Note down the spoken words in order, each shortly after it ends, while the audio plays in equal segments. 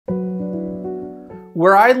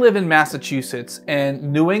Where I live in Massachusetts and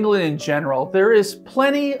New England in general, there is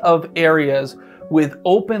plenty of areas with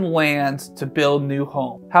open land to build new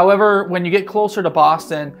homes. However, when you get closer to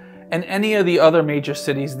Boston and any of the other major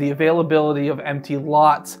cities, the availability of empty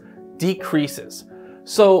lots decreases.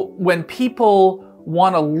 So when people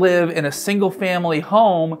want to live in a single family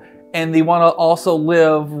home and they want to also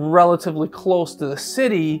live relatively close to the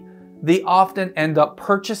city, they often end up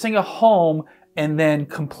purchasing a home and then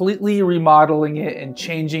completely remodeling it and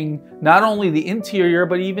changing not only the interior,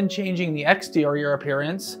 but even changing the exterior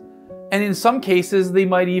appearance. And in some cases, they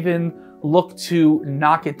might even look to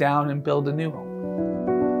knock it down and build a new home.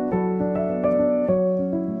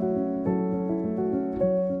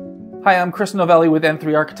 Hi, I'm Chris Novelli with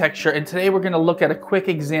N3 Architecture, and today we're going to look at a quick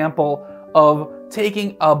example of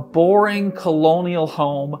taking a boring colonial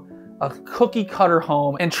home, a cookie cutter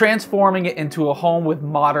home, and transforming it into a home with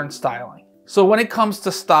modern styling. So when it comes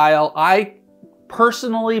to style, I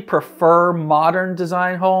personally prefer modern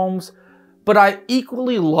design homes, but I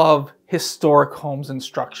equally love historic homes and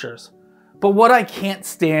structures. But what I can't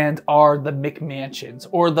stand are the McMansions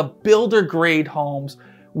or the builder grade homes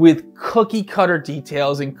with cookie cutter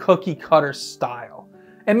details and cookie cutter style.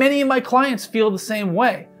 And many of my clients feel the same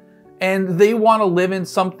way, and they want to live in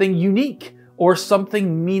something unique or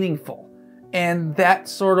something meaningful. And that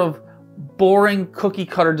sort of boring cookie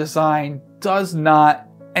cutter design does not.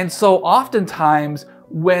 And so oftentimes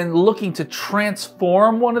when looking to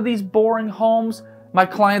transform one of these boring homes, my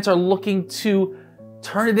clients are looking to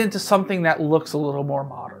turn it into something that looks a little more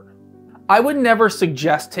modern. I would never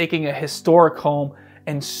suggest taking a historic home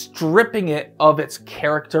and stripping it of its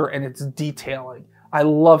character and its detailing. I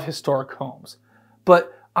love historic homes.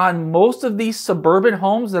 But on most of these suburban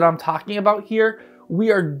homes that I'm talking about here, we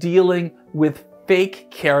are dealing with fake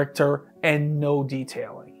character and no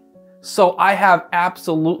detailing. So I have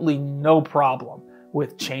absolutely no problem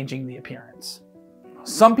with changing the appearance.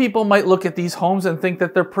 Some people might look at these homes and think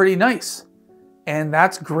that they're pretty nice. And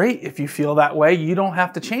that's great if you feel that way. You don't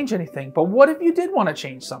have to change anything. But what if you did want to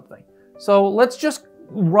change something? So let's just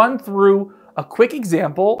run through a quick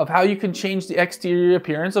example of how you can change the exterior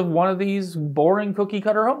appearance of one of these boring cookie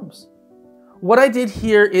cutter homes. What I did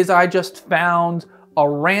here is I just found a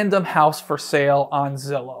random house for sale on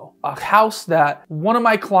Zillow, a house that one of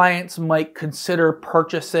my clients might consider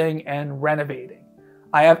purchasing and renovating.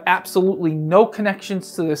 I have absolutely no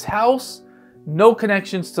connections to this house, no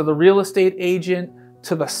connections to the real estate agent,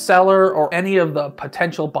 to the seller, or any of the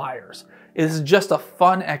potential buyers. It is just a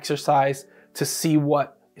fun exercise to see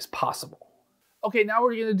what is possible. Okay, now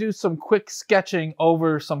we're going to do some quick sketching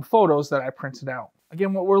over some photos that I printed out.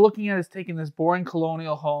 Again, what we're looking at is taking this boring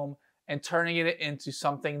colonial home and turning it into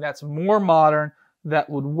something that's more modern, that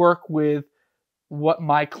would work with what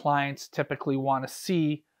my clients typically want to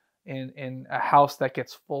see in a house that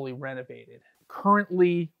gets fully renovated.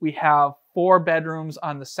 Currently, we have 4 bedrooms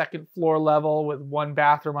on the second floor level with 1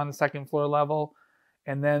 bathroom on the second floor level.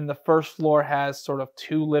 And then the first floor has sort of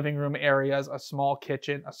 2 living room areas, a small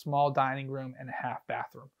kitchen, a small dining room, and a half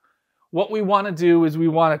bathroom. What we want to do is we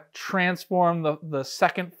want to transform the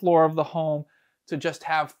second floor of the home to just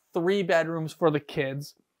have 3 bedrooms for the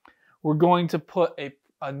kids. We're going to put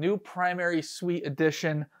a new primary suite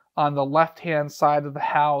addition on the left-hand side of the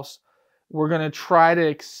house. We're going to try to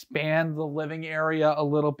expand the living area a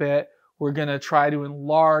little bit. We're going to try to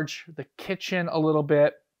enlarge the kitchen a little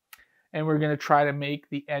bit. And we're going to try to make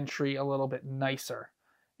the entry a little bit nicer.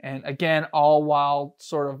 And again, all while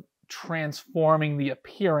sort of transforming the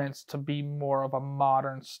appearance to be more of a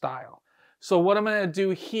modern style. So what I'm going to do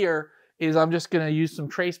here is I'm just going to use some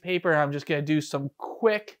trace paper, and I'm just going to do some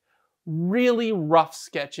quick, really rough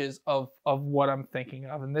sketches of what I'm thinking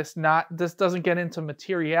of. And this doesn't get into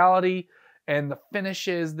materiality and the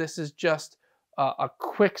finishes. This is just a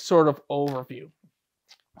quick sort of overview.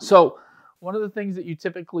 So one of the things that you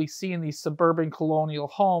typically see in these suburban colonial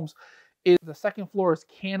homes is the second floor is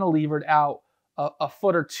cantilevered out a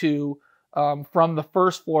foot or two from the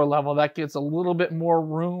first floor level. That gives a little bit more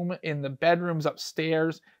room in the bedrooms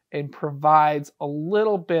upstairs and provides a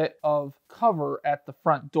little bit of cover at the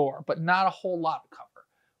front door, but not a whole lot of cover.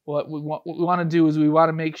 What we want to do is we want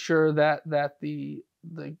to make sure that the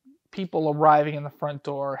people arriving in the front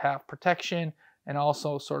door have protection and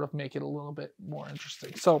also sort of make it a little bit more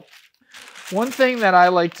interesting. So one thing that I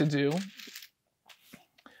like to do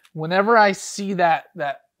whenever I see that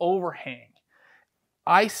overhang,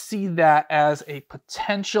 I see that as a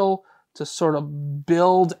potential to sort of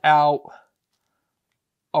build out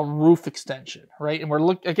a roof extension, right? And we're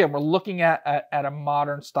looking at a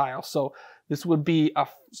modern style. So this would be a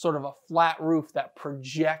sort of a flat roof that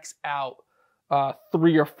projects out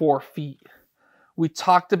 3 or 4 feet. We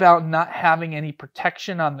talked about not having any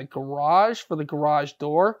protection on the garage for the garage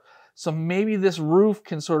door. So maybe this roof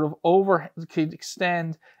can sort of could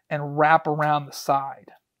extend and wrap around the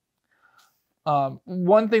side.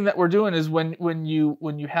 One thing that we're doing is when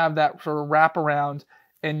you have that sort of wraparound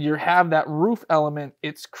and you have that roof element,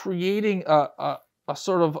 it's creating a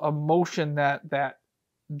sort of a motion that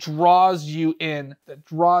draws you in, that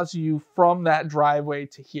draws you from that driveway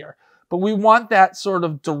to here. But we want that sort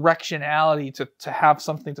of directionality to have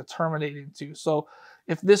something to terminate into. So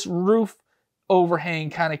if this roof overhang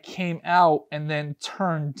kind of came out and then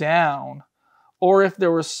turned down, or if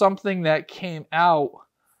there was something that came out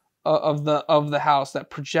of the house that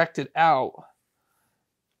projected out,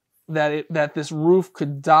 that this roof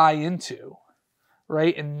could die into,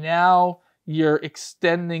 right? And now you're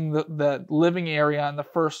extending the living area on the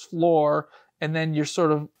first floor, and then you're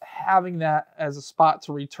sort of having that as a spot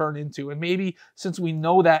to return into. And maybe since we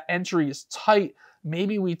know that entry is tight,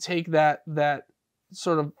 maybe we take that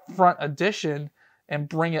sort of front addition and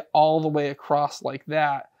bring it all the way across like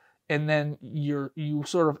that. And then you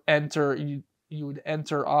sort of enter, you would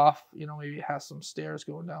enter off, maybe it has some stairs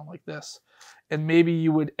going down like this. And maybe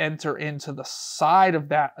you would enter into the side of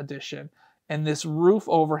that addition. And this roof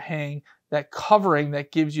overhang, that covering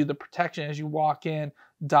that gives you the protection as you walk in,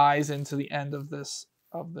 dies into the end of this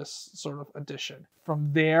sort of addition.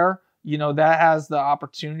 From there, that has the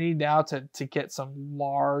opportunity now to get some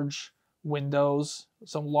large windows,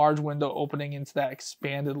 some large window opening into that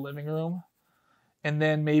expanded living room. And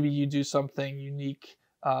then maybe you do something unique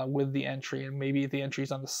with the entry, and maybe the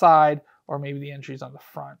entry's on the side, or maybe the entry's on the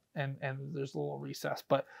front, and there's a little recess.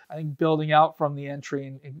 But I think building out from the entry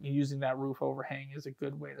and using that roof overhang is a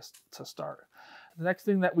good way to start. The next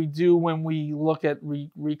thing that we do when we look at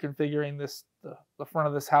reconfiguring the front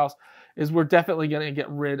of this house is we're definitely going to get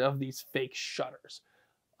rid of these fake shutters.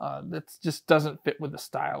 That just doesn't fit with the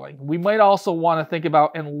styling. We might also want to think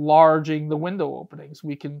about enlarging the window openings.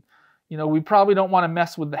 We can, we probably don't want to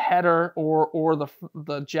mess with the header or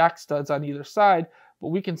the jack studs on either side, but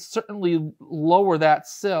we can certainly lower that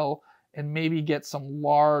sill and maybe get some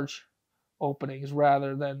large openings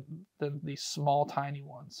rather than these small, tiny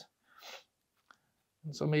ones.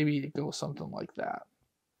 And so maybe it goes something like that.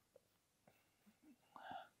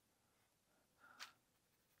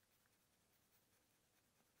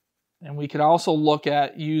 And we could also look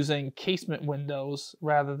at using casement windows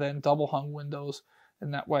rather than double hung windows.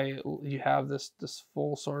 And that way you have this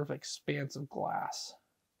full sort of expansive glass.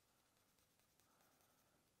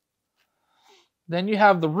 Then you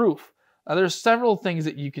have the roof. There's several things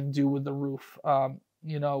that you can do with the roof.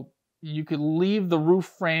 You could leave the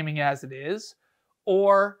roof framing as it is,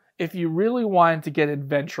 or if you really wanted to get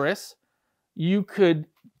adventurous, you could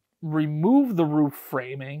remove the roof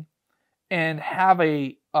framing and have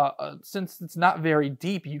since it's not very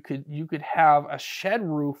deep, you could have a shed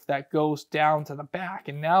roof that goes down to the back.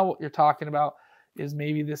 And now what you're talking about is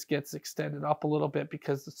maybe this gets extended up a little bit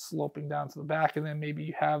because it's sloping down to the back, and then maybe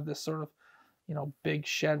you have this sort of big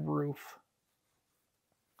shed roof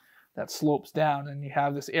that slopes down, and you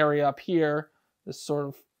have this area up here, this sort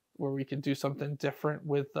of where we can do something different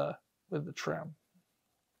with the trim.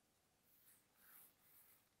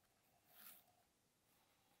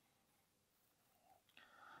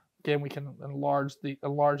 Again, we can enlarge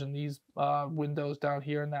in these windows down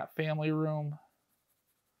here in that family room.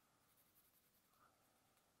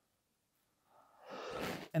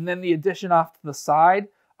 And then the addition off to the side,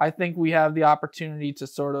 I think we have the opportunity to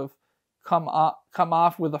sort of come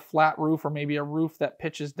off with a flat roof, or maybe a roof that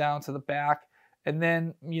pitches down to the back. And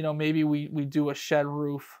then, maybe we do a shed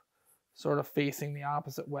roof sort of facing the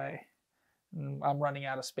opposite way. And I'm running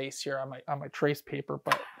out of space here on my trace paper,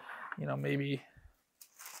 but maybe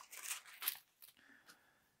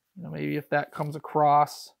if that comes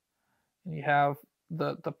across and you have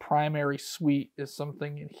the primary suite is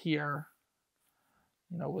something in here,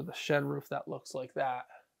 with a shed roof that looks like that.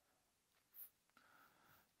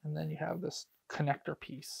 And then you have this connector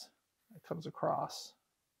piece that comes across.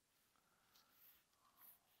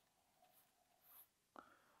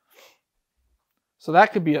 So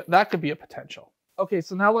that could be a potential. Okay,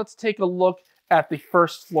 so now let's take a look at the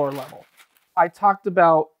first floor level. I talked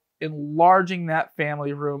about enlarging that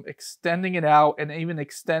family room, extending it out, and even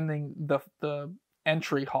extending the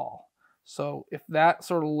entry hall. So if that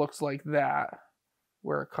sort of looks like that,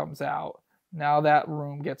 where it comes out, now that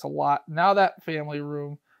family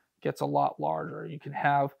room gets a lot larger. You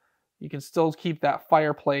can still keep that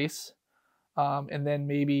fireplace, and then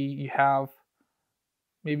maybe you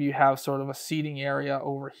have sort of a seating area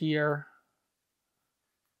over here,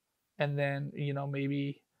 and then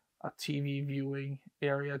maybe a TV viewing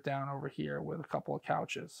area down over here with a couple of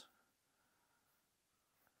couches.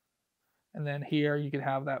 And then here you can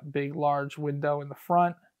have that big, large window in the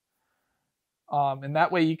front. And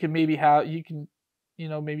that way you can maybe have,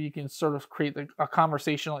 maybe you can sort of create a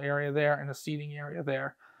conversational area there and a seating area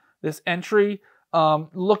there. This entry,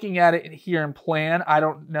 looking at it here in plan, I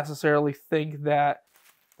don't necessarily think that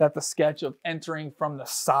the sketch of entering from the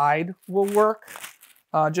side will work.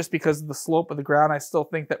 Just because of the slope of the ground. I still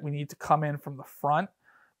think that we need to come in from the front,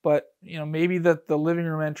 but maybe that the living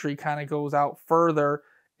room entry kind of goes out further,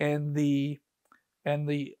 and the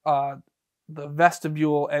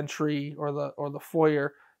vestibule entry or the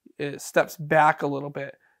foyer steps back a little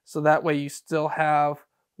bit, so that way you still have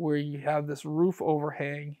where you have this roof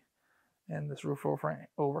overhang, and this roof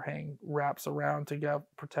overhang wraps around to get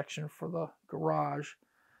protection for the garage.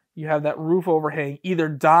 You have that roof overhang either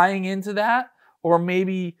dying into that, or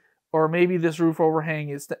maybe this roof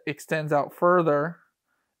overhang extends out further,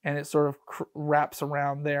 and it sort of wraps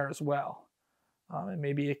around there as well. And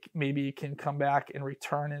maybe it can come back and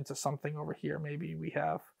return into something over here. Maybe we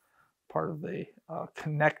have part of the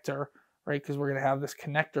connector, right? Because we're going to have this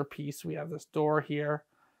connector piece. We have this door here.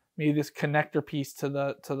 Maybe this connector piece to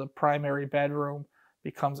the primary bedroom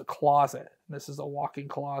becomes a closet. This is a walk-in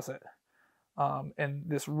closet, and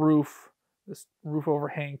this roof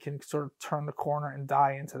overhang can sort of turn the corner and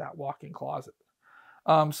die into that walk-in closet.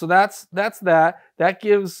 So that's that. That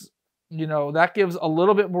gives a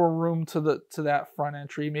little bit more room to that front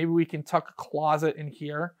entry. Maybe we can tuck a closet in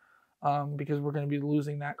here, because we're going to be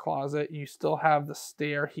losing that closet. You still have the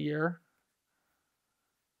stair here.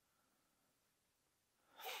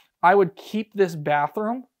 I would keep this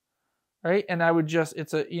bathroom, right? And I would just,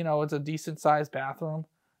 it's a decent sized bathroom.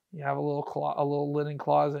 You have a little linen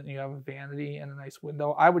closet, and you have a vanity and a nice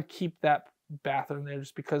window. I would keep that bathroom there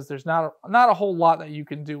just because there's not a whole lot that you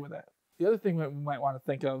can do with it. The other thing that we might want to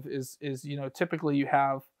think of is typically you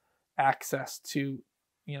have access to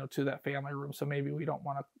that family room, so maybe we don't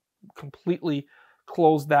want to completely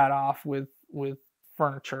close that off with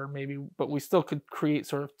furniture, maybe, but we still could create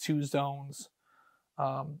sort of two zones,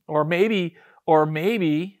 or maybe.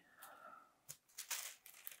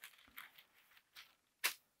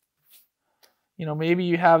 Maybe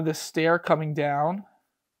you have this stair coming down,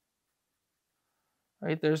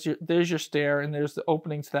 right? There's your stair, and there's the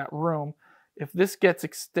opening to that room. If this gets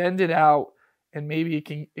extended out, and maybe it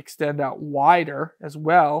can extend out wider as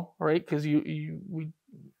well, right? Because we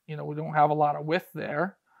don't have a lot of width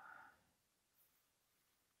there.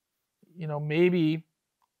 Maybe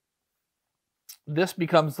this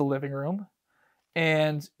becomes the living room,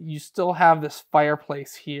 and you still have this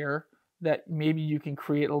fireplace here that maybe you can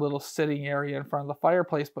create a little sitting area in front of the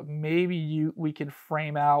fireplace, but maybe we can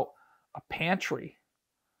frame out a pantry,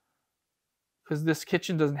 because this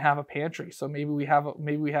kitchen doesn't have a pantry. So maybe we have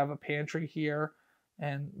a pantry here,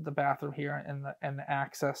 and the bathroom here, and the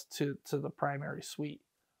access to the primary suite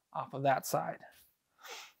off of that side.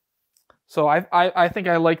 So I think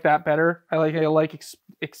I like that better. I like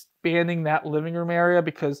expanding that living room area,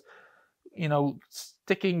 because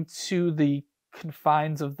sticking to the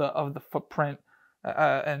confines of the footprint,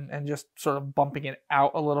 and just sort of bumping it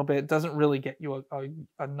out a little bit doesn't really get you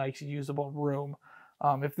a nice usable room.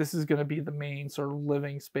 If this is going to be the main sort of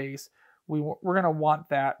living space, we're going to want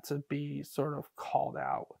that to be sort of called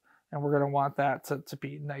out, and we're going to want that to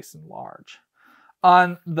be nice and large.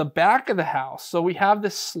 On the back of the house, so we have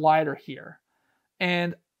this slider here,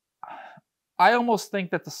 and I almost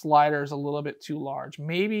think that the slider is a little bit too large.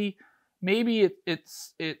 Maybe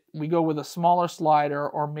we go with a smaller slider,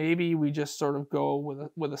 or maybe we just sort of go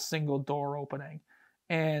with a single door opening,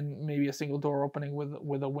 and maybe a single door opening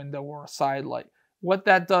with a window or a side light. What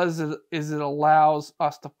that does is it allows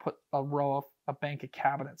us to put a bank of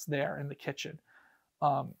cabinets there in the kitchen.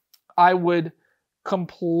 I would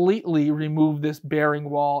completely remove this bearing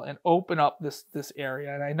wall and open up this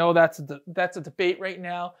area. And I know that's a debate right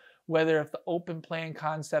now, whether if the open plan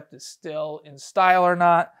concept is still in style or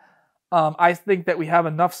not. I think that we have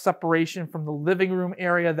enough separation from the living room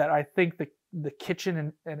area that I think the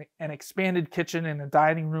kitchen and an expanded kitchen and a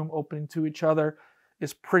dining room open to each other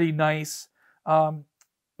is pretty nice. When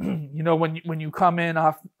you come in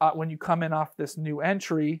off this new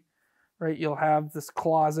entry, right, you'll have this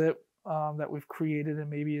closet that we've created, and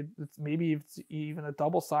maybe it's even a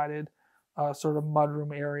double-sided sort of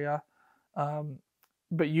mudroom area.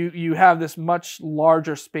 But you have this much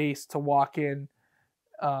larger space to walk in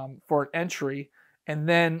for an entry, and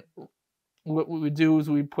then what we would do is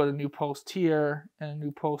we put a new post here and a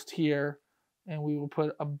new post here, and we will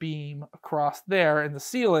put a beam across there in the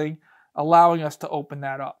ceiling, allowing us to open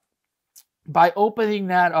that up. By opening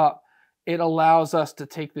that up, it allows us to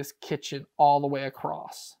take this kitchen all the way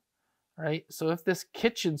across, right? So if this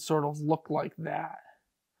kitchen sort of looked like that,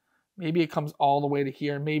 maybe it comes all the way to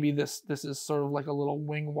here. Maybe this is sort of like a little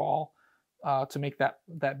wing wall to make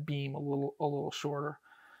that beam a little shorter.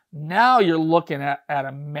 Now you're looking at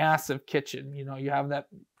a massive kitchen. You know, you have that.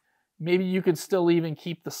 Maybe you could still even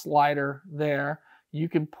keep the slider there. You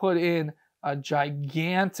can put in a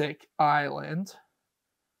gigantic island.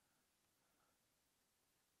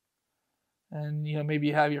 And, you know, maybe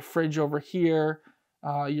you have your fridge over here.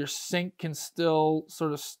 Your sink can still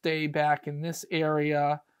sort of stay back in this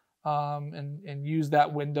area and use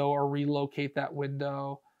that window or relocate that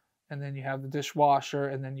window. And then you have the dishwasher,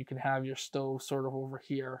 and then you can have your stove sort of over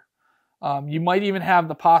here. You might even have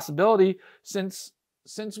the possibility, since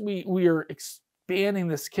we are expanding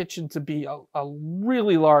this kitchen to be a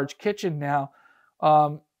really large kitchen now,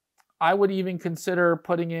 I would even consider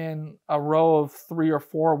putting in a row of 3 or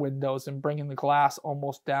 4 windows and bringing the glass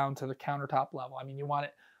almost down to the countertop level. I mean, you want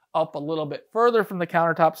it up a little bit further from the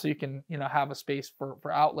countertop so you can, you know, have a space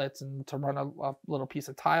for outlets and to run a little piece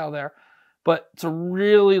of tile there. But to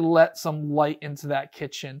really let some light into that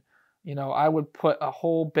kitchen, you know, I would put a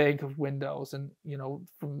whole bank of windows. And, you know,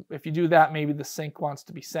 if you do that, maybe the sink wants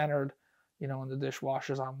to be centered, you know, and the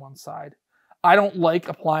dishwasher's on one side. I don't like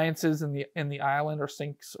appliances in the island, or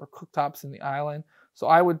sinks or cooktops in the island. So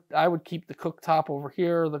I would keep the cooktop over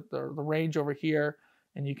here, the range over here,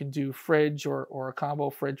 and you can do fridge or a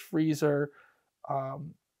combo fridge freezer,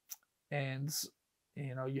 and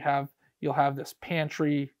you know you'll have this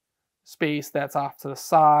pantry space that's off to the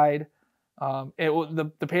side.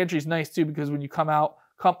 The pantry is nice too, because when you come up,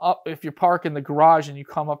 if you park in the garage and you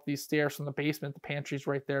come up these stairs from the basement, the pantry's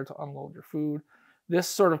right there to unload your food. This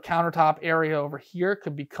sort of countertop area over here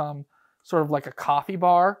could become sort of like a coffee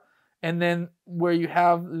bar. And then where you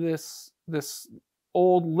have this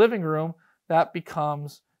old living room, that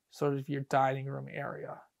becomes sort of your dining room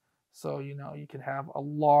area. So, you know, you can have a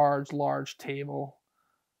large table,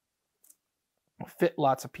 fit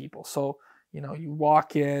lots of people. So, you know, you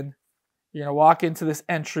walk in, you're going to walk into this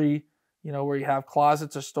entry, you know, where you have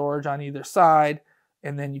closets or storage on either side.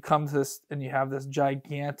 And then you come to this and you have this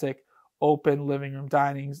gigantic open living room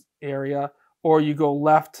dining area, or you go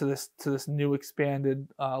left to this new expanded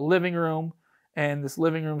living room, and this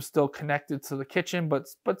living room is still connected to the kitchen, but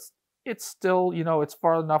it's still, you know, it's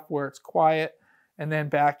far enough where it's quiet. And then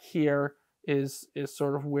back here is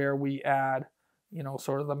sort of where we add, you know,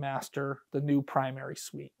 sort of the new primary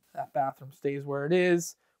suite. That bathroom stays where it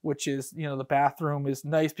is, which is, you know, the bathroom is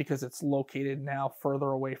nice because it's located now further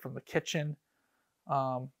away from the kitchen.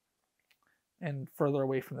 And further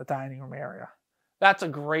away from the dining room area. That's a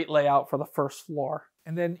great layout for the first floor.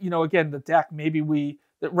 And then, you know, again, the deck, maybe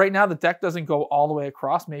right now the deck doesn't go all the way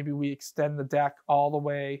across. Maybe we extend the deck all the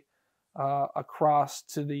way across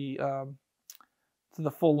to the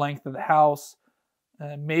full length of the house.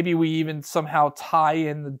 Maybe we even somehow tie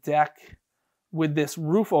in the deck with this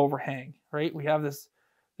roof overhang, right? We have this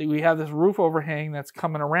roof overhang that's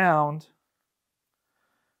coming around,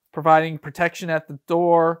 providing protection at the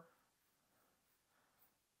door,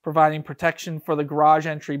 providing protection for the garage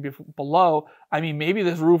entry below. I mean, maybe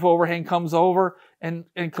this roof overhang comes over and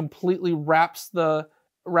completely wraps the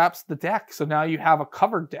deck. So now you have a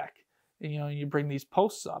covered deck. And, you know, you bring these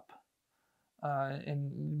posts up,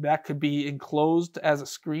 and that could be enclosed as a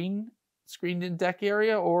screened-in deck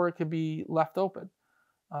area, or it could be left open.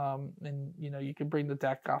 And, you know, you can bring the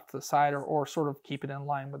deck off to the side, or sort of keep it in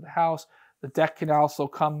line with the house. The deck can also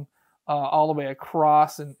come all the way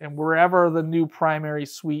across, and wherever the new primary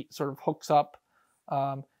suite sort of hooks up,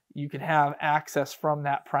 you can have access from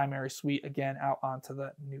that primary suite again out onto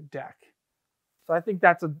the new deck. So I think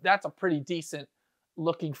that's a pretty decent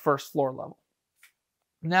looking first floor level.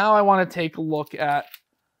 Now I want to take a look at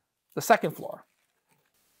the second floor.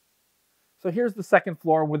 So here's the second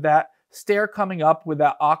floor with that stair coming up with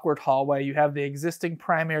that awkward hallway. You have the existing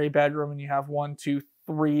primary bedroom, and you have 1, 2,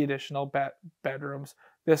 3 additional bedrooms.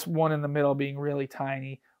 This one in the middle being really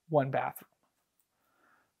tiny, 1 bathroom.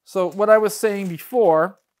 So what I was saying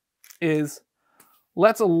before is,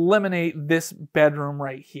 let's eliminate this bedroom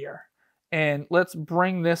right here, and let's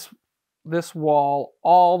bring this wall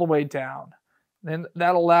all the way down. Then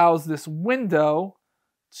that allows this window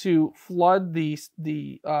to flood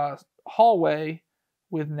the hallway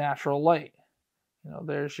with natural light. You know,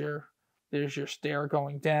 there's your stair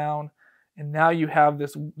going down. And now you have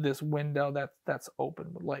this window that's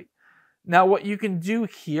open with light. Now what you can do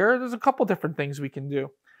here, there's a couple different things we can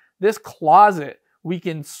do. This closet, we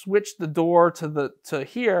can switch the door to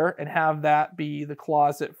here and have that be the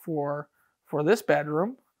closet for this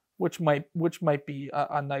bedroom, which might be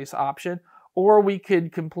a nice option. Or we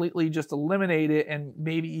could completely just eliminate it and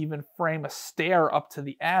maybe even frame a stair up to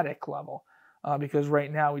the attic level, because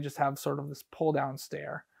right now we just have sort of this pull down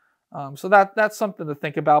stair. So that's something to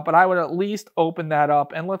think about, but I would at least open that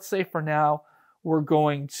up. And let's say for now we're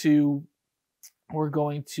going to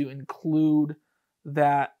include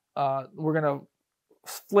that, we're going to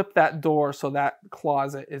flip that door so that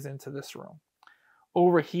closet is into this room.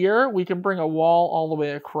 Over here, we can bring a wall all the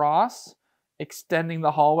way across, extending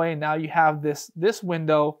the hallway. And now you have this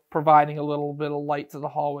window providing a little bit of light to the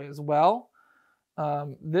hallway as well.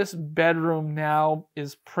 This bedroom now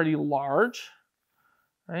is pretty large,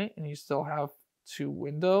 right? And you still have 2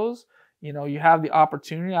 windows. You know, you have the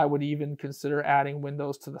opportunity. I would even consider adding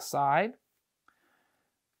windows to the side.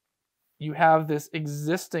 You have this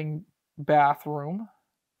existing bathroom,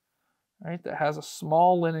 right, that has a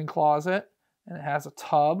small linen closet, and it has a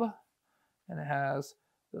tub, and it has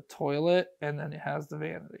the toilet, and then it has the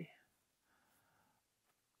vanity.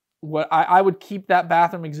 What I would keep that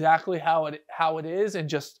bathroom exactly how it is and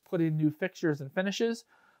just put in new fixtures and finishes.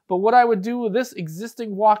 But what I would do with this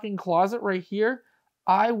existing walk-in closet right here,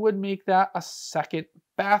 I would make that a second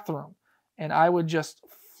bathroom, and I would just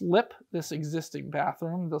flip this existing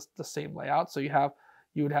bathroom the same layout. So you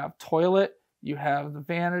would have toilet, you have the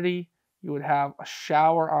vanity, you would have a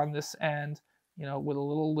shower on this end, you know, with a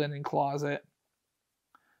little linen closet.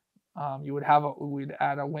 We'd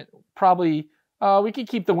add a window. Probably we could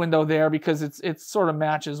keep the window there because it sort of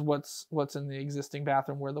matches what's in the existing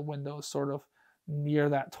bathroom, where the window is sort of near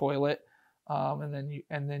that toilet, and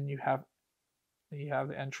then you have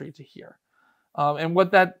the entry to here. And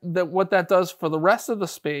what that does for the rest of the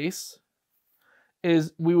space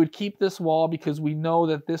is we would keep this wall because we know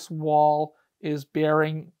that this wall is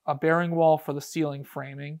bearing wall for the ceiling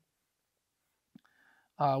framing.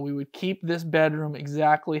 We would keep this bedroom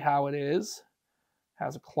exactly how it is.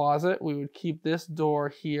 Has a closet. We would keep this door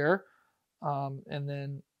here, and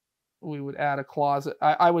then we would add a closet.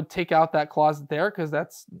 I would take out that closet there because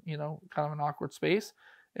that's, you know, kind of an awkward space,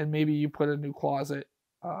 and maybe you put a new closet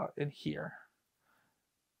in here.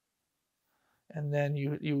 And then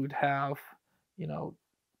you would have, you know,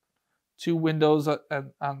 2 windows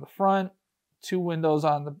on the front, 2 windows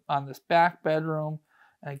on this back bedroom.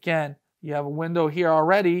 And again, you have a window here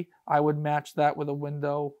already. I would match that with a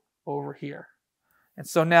window over here. And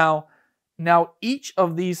so now each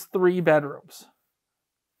of these 3 bedrooms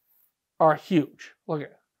are huge. Look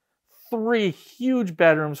at it. 3 huge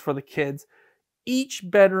bedrooms for the kids. Each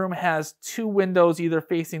bedroom has 2 windows either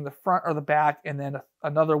facing the front or the back, and then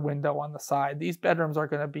another window on the side. These bedrooms are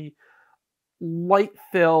going to be light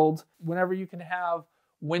filled. Whenever you can have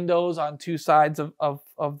windows on 2 sides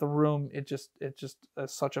of the room, it just is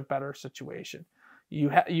such a better situation.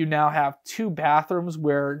 You now have 2 bathrooms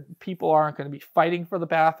where people aren't going to be fighting for the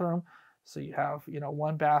bathroom. So you have, you know,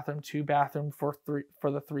 1 bathroom, 2 bathroom for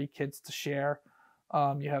the 3 kids to share.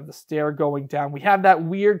 You have the stair going down. We have that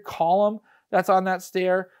weird column that's on that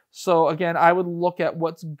stair. So again, I would look at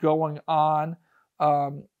what's going on.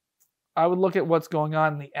 I would look at what's going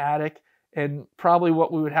on in the attic, and probably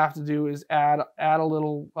what we would have to do is add a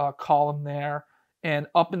little column there, and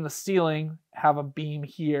up in the ceiling have a beam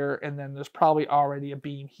here, and then there's probably already a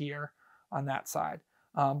beam here on that side.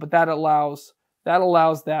 But that allows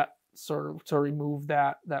that sort of to remove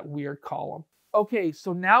that weird column. Okay,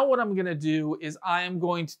 so now what I'm gonna do is I am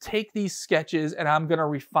going to take these sketches and I'm gonna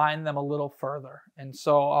refine them a little further. And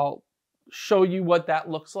so I'll show you what that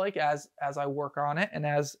looks like as I work on it and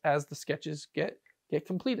as the sketches get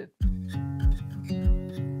completed.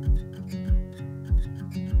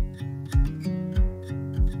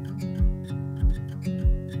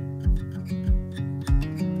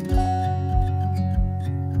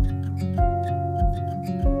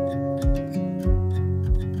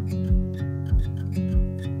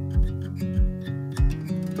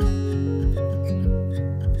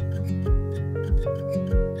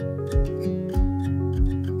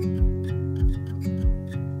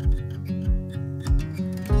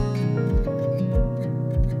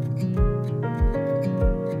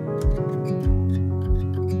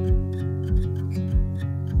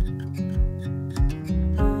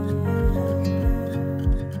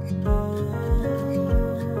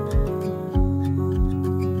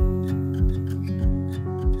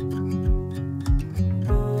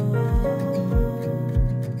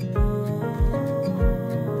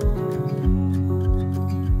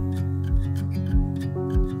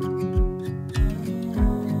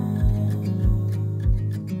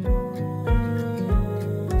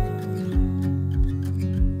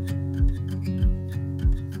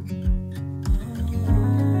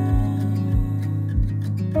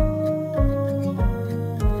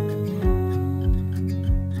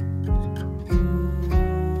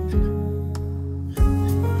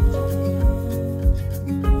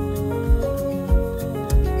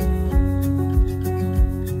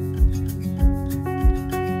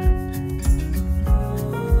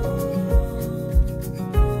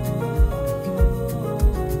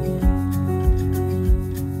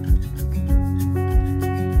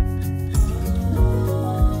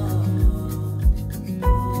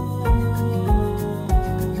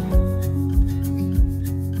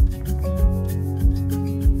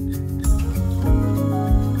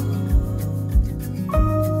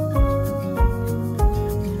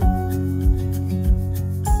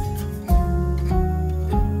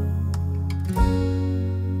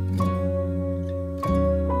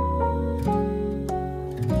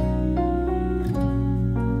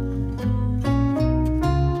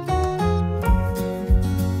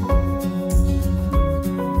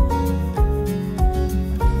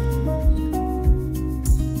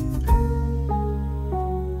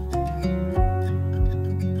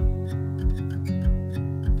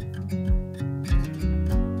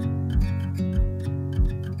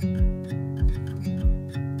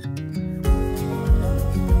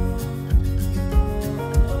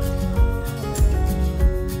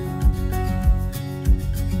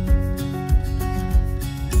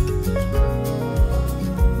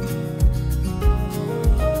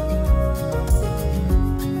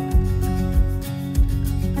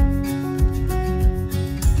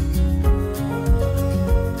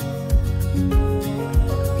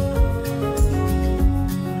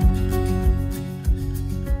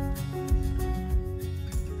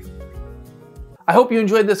 I hope you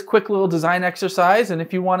enjoyed this quick little design exercise, and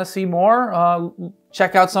if you want to see more,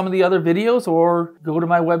 check out some of the other videos or go to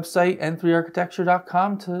my website,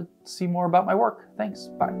 n3architecture.com, to see more about my work. Thanks.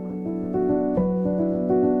 Bye.